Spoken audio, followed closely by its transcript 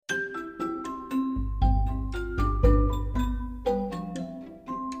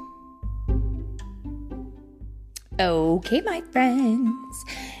Okay, my friends.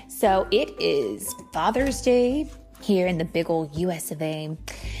 So it is Father's Day here in the big old US of A.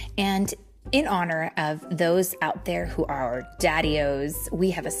 And in honor of those out there who are daddy-os,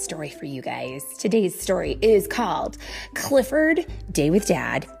 we have a story for you guys. Today's story is called Clifford, Day with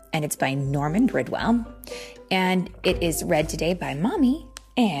Dad, and it's by Norman Bridwell. And it is read today by Mommy.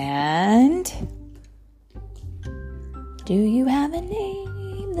 And do you have a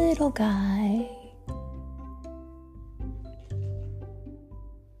name, little guy?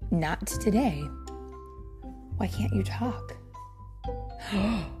 Not today. Why can't you talk?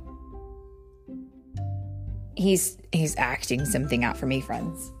 He's acting something out for me,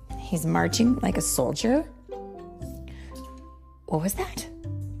 friends. He's marching like a soldier. What was that?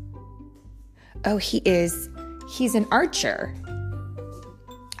 Oh, he's an archer.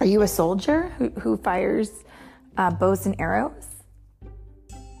 Are you a soldier who fires bows and arrows?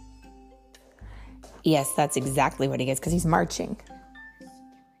 Yes, that's exactly what he is, because he's marching.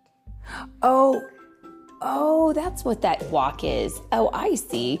 Oh, that's what that walk is. Oh, I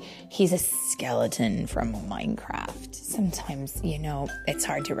see. He's a skeleton from Minecraft. Sometimes, it's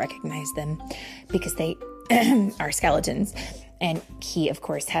hard to recognize them because they are skeletons. And he, of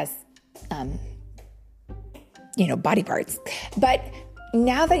course, has, body parts. But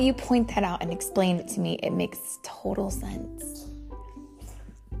now that you point that out and explain it to me, it makes total sense.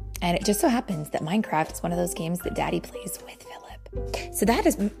 And it just so happens that Minecraft is one of those games that Daddy plays with Philip. So that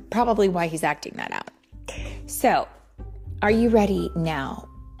is probably why he's acting that out. So, are you ready now,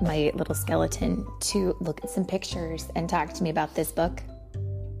 my little skeleton, to look at some pictures and talk to me about this book?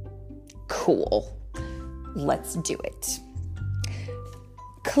 Cool. Let's do it.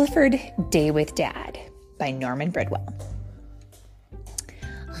 Clifford, Day with Dad by Norman Bridwell.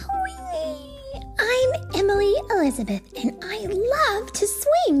 I'm Emily Elizabeth, and I love to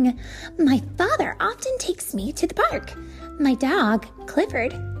swing. My father often takes me to the park. My dog,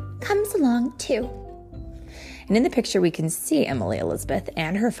 Clifford, comes along too. And in the picture, we can see Emily Elizabeth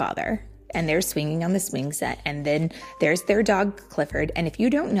and her father, and they're swinging on the swing set. And then there's their dog, Clifford. And if you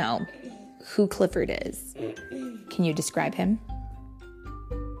don't know who Clifford is, can you describe him?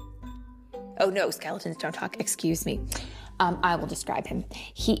 Oh, no, skeletons don't talk. Excuse me. I will describe him.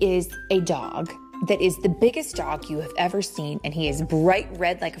 He is a dog that is the biggest dog you have ever seen, and he is bright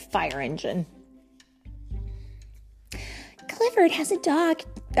red like a fire engine. Clifford has a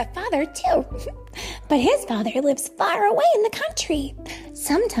father too, but his father lives far away in the country.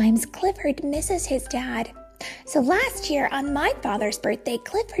 Sometimes Clifford misses his dad. So last year on my father's birthday,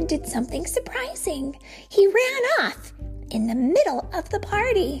 Clifford did something surprising. He ran off in the middle of the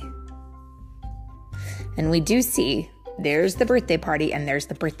party. And we do see there's the birthday party and there's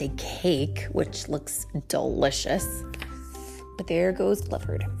the birthday cake, which looks delicious. But there goes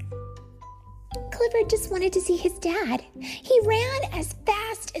Clifford. Clifford just wanted to see his dad. He ran as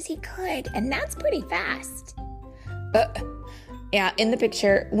fast as he could, and that's pretty fast. Yeah, in the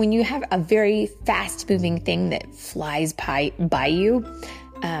picture, when you have a very fast-moving thing that flies by you,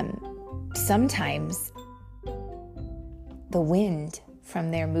 sometimes the wind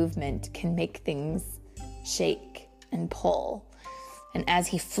from their movement can make things shake and pull. And as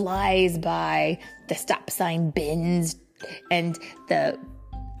he flies by, the stop sign bends and the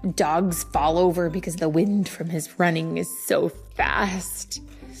dogs fall over because the wind from his running is so fast.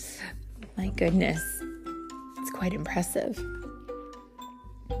 My goodness, it's quite impressive.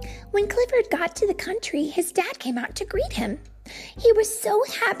 When Clifford got to the country, his dad came out to greet him. He was so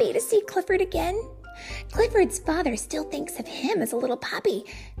happy to see Clifford again. Clifford's father still thinks of him as a little puppy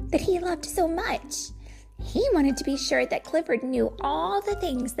that he loved so much. He wanted to be sure that Clifford knew all the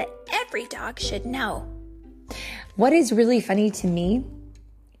things that every dog should know. What is really funny to me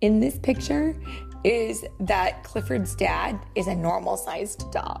in this picture is that Clifford's dad is a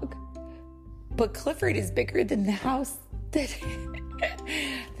normal-sized dog. But Clifford is bigger than the house that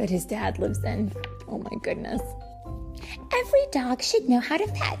his dad lives in. Oh my goodness. Every dog should know how to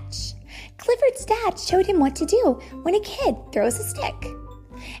fetch. Clifford's dad showed him what to do when a kid throws a stick.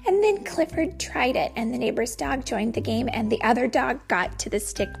 And then Clifford tried it, and the neighbor's dog joined the game, and the other dog got to the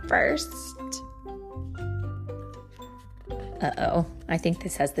stick first. Uh-oh, I think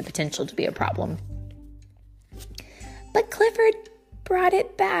this has the potential to be a problem. But Clifford brought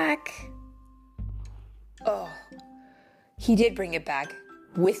it back. Oh, he did bring it back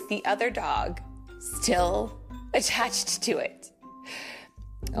with the other dog still attached to it.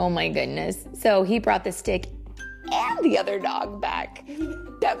 Oh my goodness. So he brought the stick and the other dog back.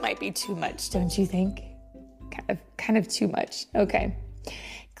 That might be too much, don't you think? Kind of too much. Okay.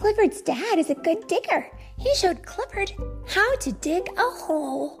 Clifford's dad is a good digger. He showed Clifford how to dig a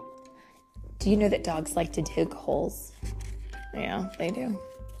hole. Do you know that dogs like to dig holes? Yeah, they do.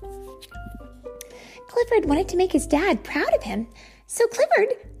 Clifford wanted to make his dad proud of him, so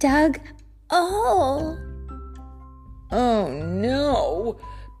Clifford dug a hole. Oh no!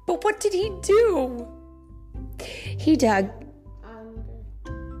 But what did he do? He dug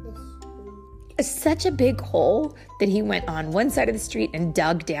such a big hole that he went on one side of the street and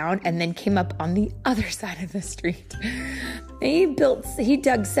dug down and then came up on the other side of the street. He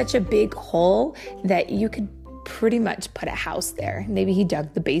dug such a big hole that you could pretty much put a house there. Maybe he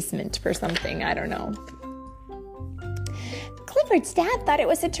dug the basement for something. I don't know. Clifford's dad thought it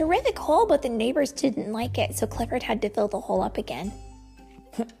was a terrific hole, but the neighbors didn't like it, so Clifford had to fill the hole up again.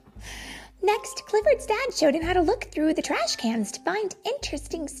 Next, Clifford's dad showed him how to look through the trash cans to find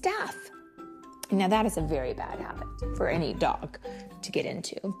interesting stuff. Now that is a very bad habit for any dog to get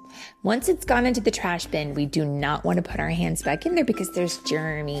into. Once it's gone into the trash bin, we do not want to put our hands back in there because there's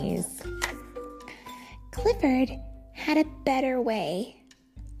germies. Clifford had a better way.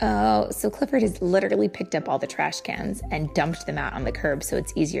 Oh, so Clifford has literally picked up all the trash cans and dumped them out on the curb so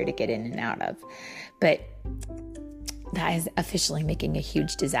it's easier to get in and out of. But that is officially making a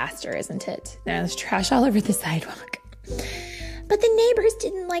huge disaster, isn't it? Now there's trash all over the sidewalk. But the neighbors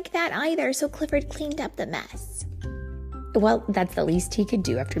didn't like that either, so Clifford cleaned up the mess. Well, that's the least he could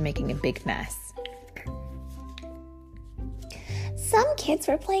do after making a big mess. Some kids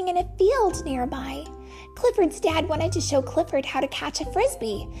were playing in a field nearby. Clifford's dad wanted to show Clifford how to catch a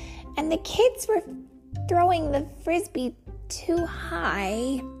frisbee, and the kids were throwing the frisbee too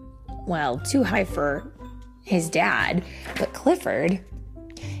high. Well, too high for his dad, but Clifford's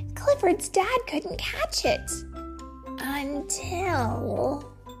dad couldn't catch it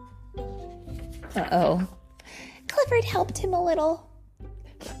until... Uh-oh. Clifford helped him a little.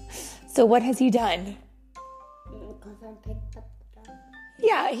 So what has he done?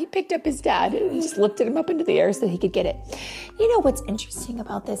 Yeah, he picked up his dad and just lifted him up into the air so he could get it. You know what's interesting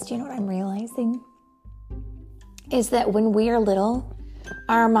about this? Do you know what I'm realizing? Is that when we are little,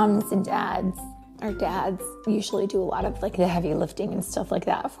 our moms and dads, our dads usually do a lot of like the heavy lifting and stuff like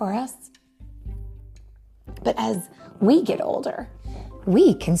that for us. But as we get older,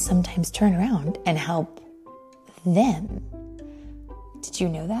 we can sometimes turn around and help them. Did you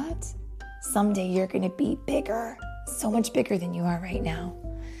know that? Someday you're going to be bigger, so much bigger than you are right now.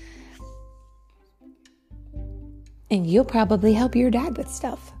 And you'll probably help your dad with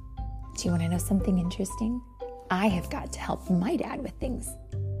stuff. Do you want to know something interesting? I have got to help my dad with things.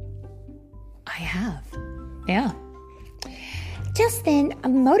 I have. Yeah. Just then, a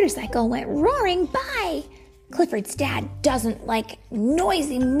motorcycle went roaring by. Clifford's dad doesn't like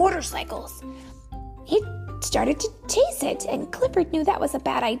noisy motorcycles. He started to chase it, and Clifford knew that was a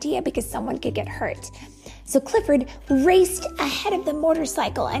bad idea because someone could get hurt. So Clifford raced ahead of the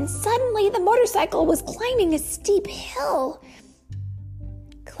motorcycle, and suddenly the motorcycle was climbing a steep hill.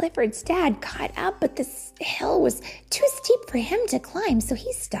 Clifford's dad caught up, but this hill was too steep for him to climb, so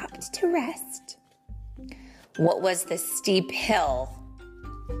he stopped to rest. What was the steep hill?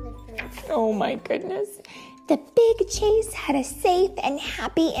 Oh my goodness. The big chase had a safe and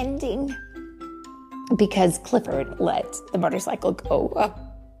happy ending. Because Clifford let the motorcycle go up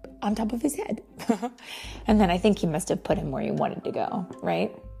on top of his head. And then I think he must have put him where he wanted to go,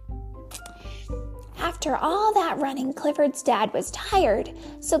 right? After all that running, Clifford's dad was tired,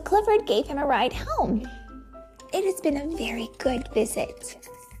 so Clifford gave him a ride home. It has been a very good visit.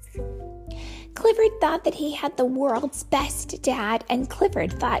 Clifford thought that he had the world's best dad, and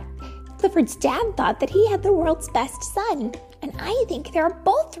Clifford's dad thought that he had the world's best son. And I think they're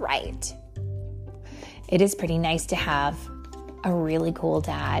both right. It is pretty nice to have a really cool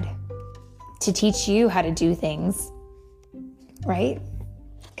dad to teach you how to do things, right?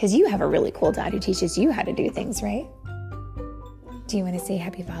 Because you have a really cool dad who teaches you how to do things, right? Do you want to say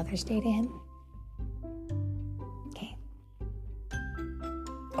Happy Father's Day to him? Okay.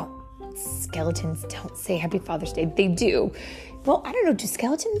 Oh, skeletons don't say Happy Father's Day. They do. Well, I don't know. Do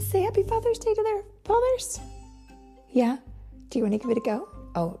skeletons say Happy Father's Day to their fathers? Yeah? Do you want to give it a go?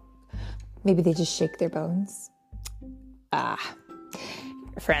 Oh, maybe they just shake their bones.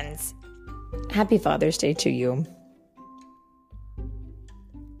 Friends, Happy Father's Day to you.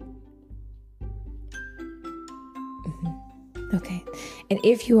 Okay. And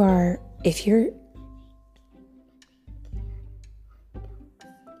if you're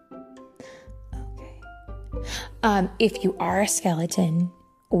if you are a skeleton,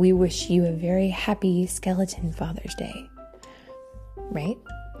 we wish you a very happy Skeleton Father's Day. Right?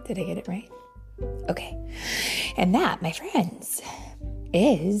 Did I get it right? Okay. And that, my friends,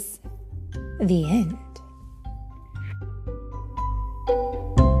 is the end.